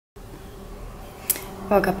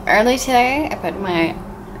Woke up early today. I put my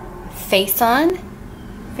face on,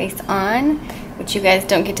 which you guys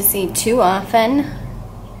don't get to see too often,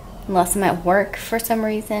 unless I'm at work for some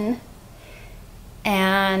reason.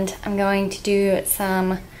 And I'm going to do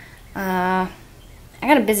some, I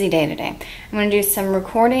got a busy day today. I'm going to do some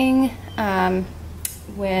recording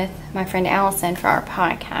with my friend Allison for our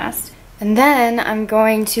podcast. And then I'm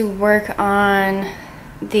going to work on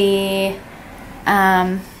the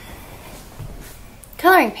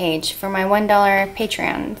coloring page for my $1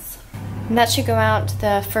 Patreons. And that should go out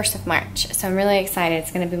the 1st of March. So I'm really excited.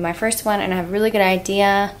 It's going to be my first one, and I have a really good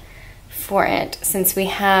idea for it. Since we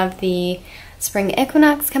have the spring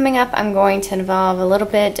equinox coming up, I'm going to involve a little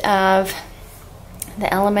bit of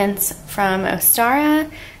the elements from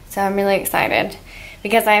Ostara. So I'm really excited.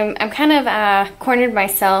 Because I'm kind of cornered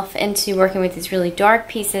myself into working with these really dark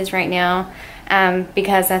pieces right now,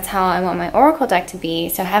 because that's how I want my Oracle deck to be.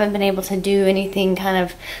 So I haven't been able to do anything kind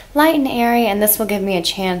of light and airy, and this will give me a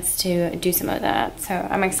chance to do some of that. So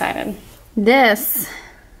I'm excited. This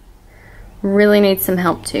really needs some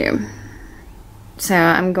help too. So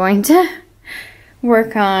I'm going to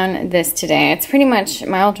work on this today. It's pretty much,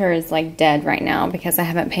 my altar is like dead right now because I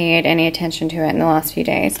haven't paid any attention to it in the last few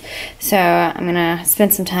days. So I'm gonna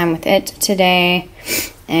spend some time with it today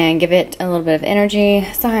and give it a little bit of energy.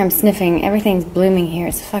 Sorry, I'm sniffing. Everything's blooming here.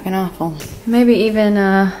 It's fucking awful. Maybe even,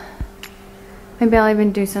 maybe I'll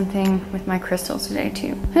even do something with my crystals today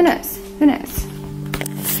too. Who knows? Who knows?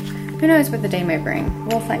 Who knows what the day may bring?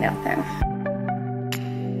 We'll find out though.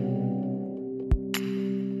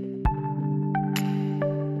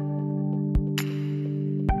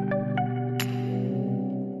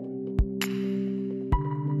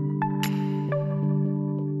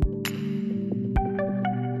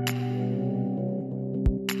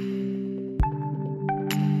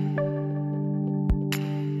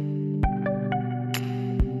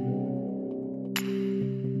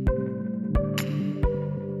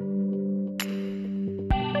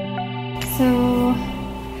 So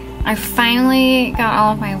I finally got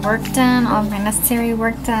all of my work done, all of my necessary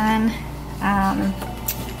work done.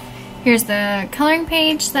 Here's the coloring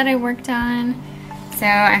page that I worked on. So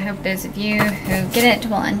I hope those of you who get it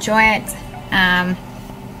will enjoy it. I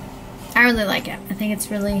really like it. I think it's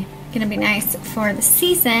really gonna be nice for the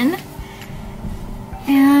season.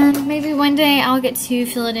 And maybe one day I'll get to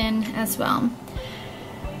fill it in as well.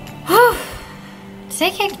 Whew. Today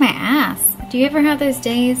kicked my ass. Do you ever have those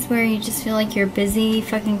days where you just feel like you're busy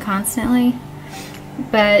fucking constantly?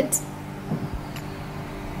 But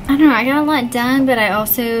I don't know, I got a lot done, but I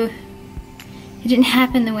also, it didn't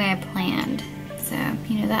happen the way I planned. So,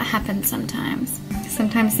 you know, that happens sometimes.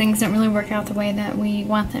 Sometimes things don't really work out the way that we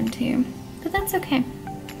want them to. But that's okay,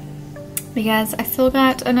 because I still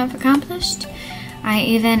got enough accomplished. I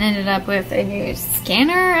even ended up with a new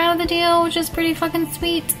scanner out of the deal, which is pretty fucking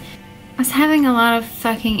sweet. I was having a lot of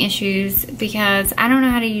fucking issues because I don't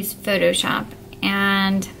know how to use Photoshop,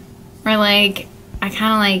 and or like I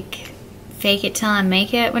kind of like fake it till I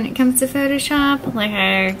make it when it comes to Photoshop. Like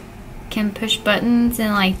I can push buttons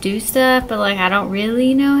and like do stuff, but like I don't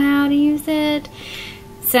really know how to use it.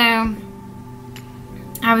 So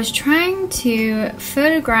I was trying to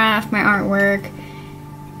photograph my artwork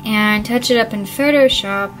and touch it up in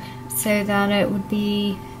Photoshop so that it would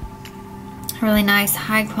be really nice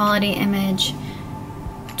high quality image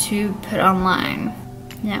to put online.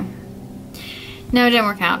 Yeah. No, it didn't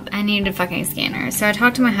work out. I needed a fucking scanner. So I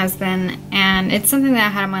talked to my husband, and it's something that I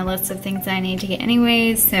had on my list of things that I need to get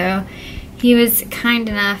anyways. So he was kind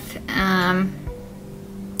enough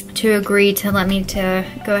to agree to let me to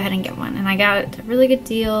go ahead and get one. And I got a really good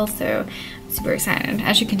deal, so I'm super excited.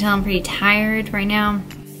 As you can tell, I'm pretty tired right now.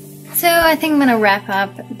 So I think I'm gonna wrap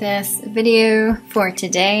up this video for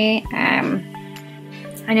today.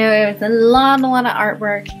 I know it was a lot of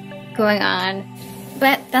artwork going on,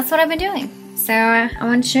 but that's what I've been doing. So I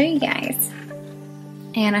want to show you guys,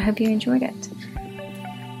 and I hope you enjoyed it.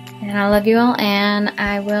 And I love you all, and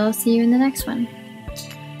I will see you in the next one.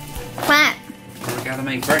 What? We gotta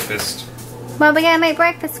make breakfast. What we gotta make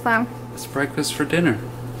breakfast for? It's breakfast for dinner.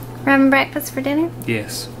 We're having breakfast for dinner?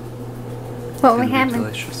 Yes. What are we having?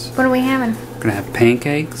 Delicious. What are we having? We're gonna have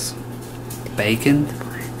pancakes, bacon,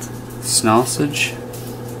 What? sausage.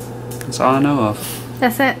 That's all I know of.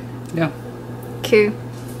 That's it? Yeah. Cool.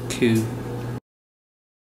 Cool.